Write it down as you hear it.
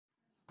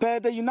Per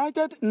the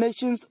United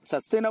Nations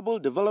Sustainable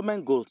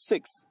Development Goal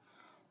 6,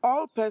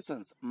 all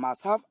persons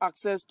must have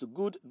access to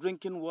good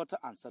drinking water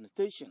and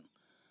sanitation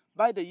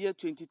by the year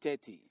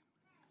 2030.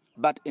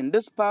 But in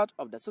this part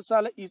of the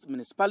Sissala East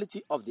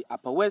municipality of the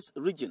Upper West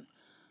region,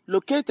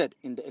 located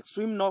in the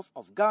extreme north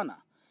of Ghana,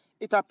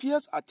 it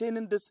appears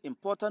attaining this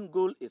important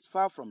goal is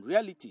far from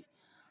reality,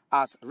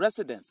 as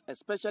residents,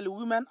 especially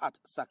women at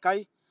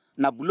Sakai,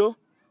 Nabulo,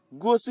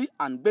 Gosi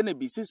and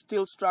Benebisi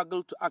still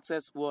struggle to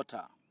access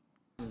water.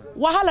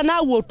 Wahala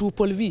na wotu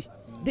polvi.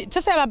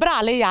 Sasa babra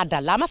ale ya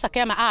dalla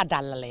masaka ma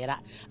adalla lera.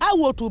 A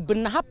wotu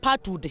bin ha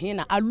patu de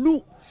hina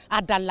alu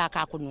adalla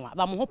ka kunwa.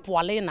 Ba mo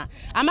hopo na.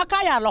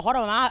 Amaka ya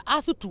lohoro ma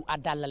asutu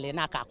adalla le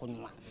na ka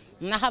kunwa.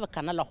 Na ha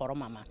kana lohoro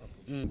mama.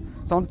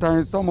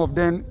 Sometimes some of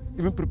them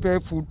even prepare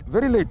food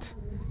very late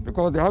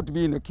because they have to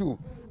be in a queue.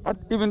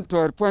 Even to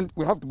a point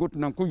we have to go to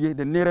Nankuye,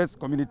 the nearest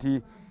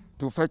community,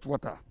 to fetch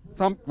water.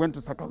 Some went to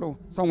Sakalo,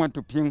 some went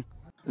to Ping.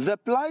 The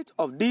plight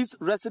of these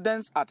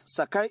residents at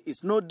Sakai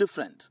is no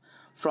different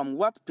from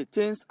what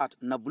pertains at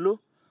Nabulo,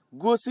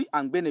 Gosi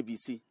and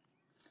Benebisi.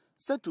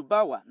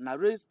 Setubawa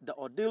narrates the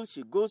ordeal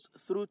she goes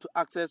through to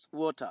access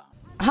water.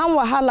 Han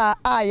wahala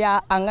aya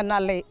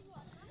anganale.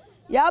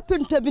 Ya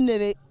pinta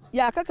binere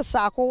ya kaka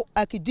sako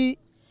akidi.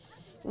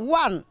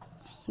 One,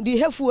 di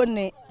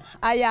hefuone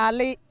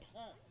ayale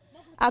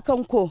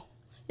akanko.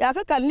 Ya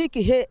kaka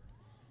niki he.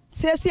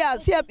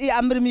 Siya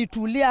amrimi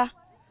tulia.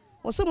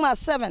 Usuma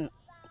 7.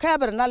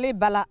 Kaber nale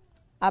bala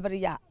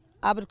abriya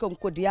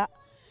abrikonkodia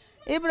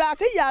ibra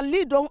ka ya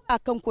lidon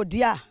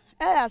akankodia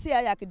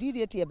siya ya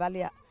kidiri tie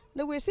balia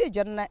na we se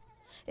janna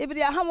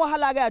ibra ha mo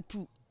halaga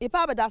tu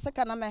ipa ba da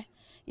saka na me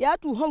ya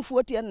tu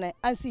honfu tie ne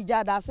ansi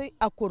ja da se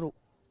akoro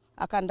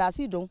akanda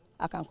si don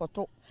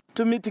akankoto.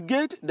 To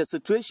mitigate the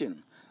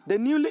situation, the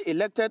newly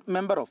elected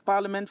member of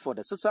parliament for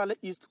the Sissala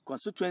East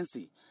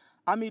constituency,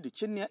 Amidu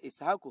Chinnia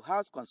Issahaku,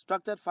 has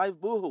constructed 5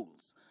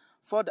 boreholes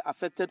for the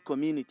affected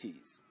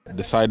communities.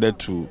 Decided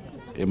to,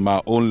 in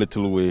my own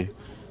little way,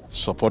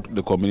 support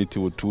the community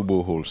with 2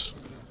 boreholes,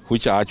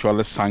 which I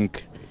actually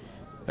sank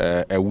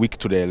a week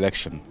to the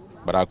election,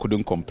 but I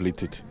couldn't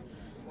complete it.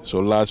 So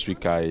last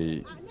week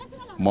I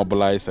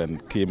mobilized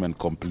and came and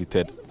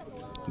completed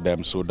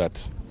them so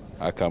that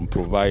I can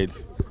provide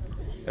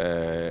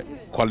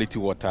quality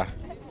water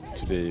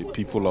to the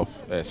people of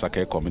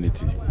Sakai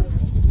community.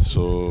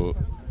 So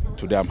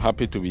today I'm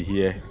happy to be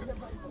here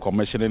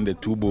commissioning the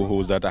 2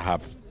 boreholes that I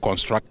have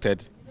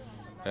constructed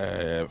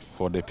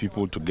for the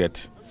people to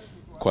get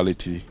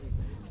quality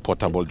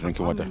potable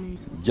drinking water.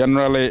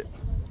 Generally,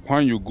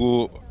 when you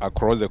go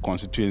across the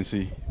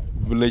constituency,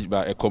 village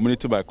by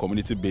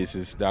community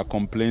basis, there are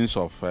complaints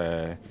of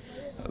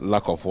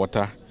lack of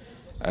water,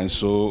 and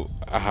so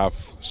I have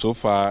so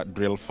far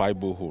drilled 5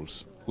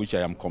 boreholes, which I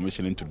am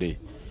commissioning today.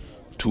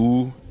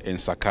 2 in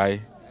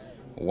Sakai,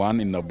 1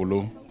 in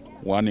Nabulo,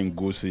 1 in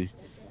Gosi,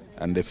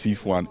 and the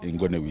 5th one in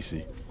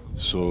Gonewisi.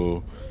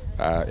 So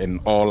in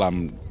all,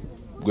 I'm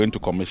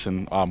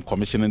commissioning 5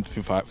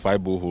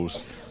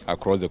 boreholes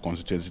across the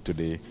constituency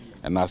today.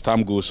 And as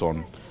time goes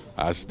on,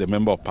 as the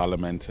member of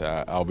parliament,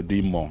 I'll be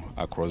doing more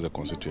across the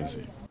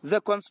constituency.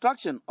 The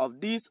construction of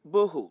these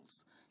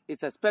boreholes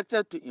is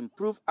expected to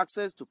improve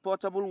access to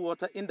potable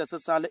water in the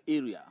Sissala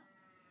area.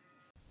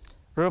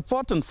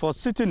 Reporting for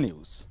Citi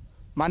News,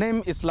 my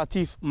name is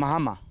Latif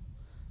Mahama,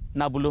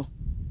 Nabulo.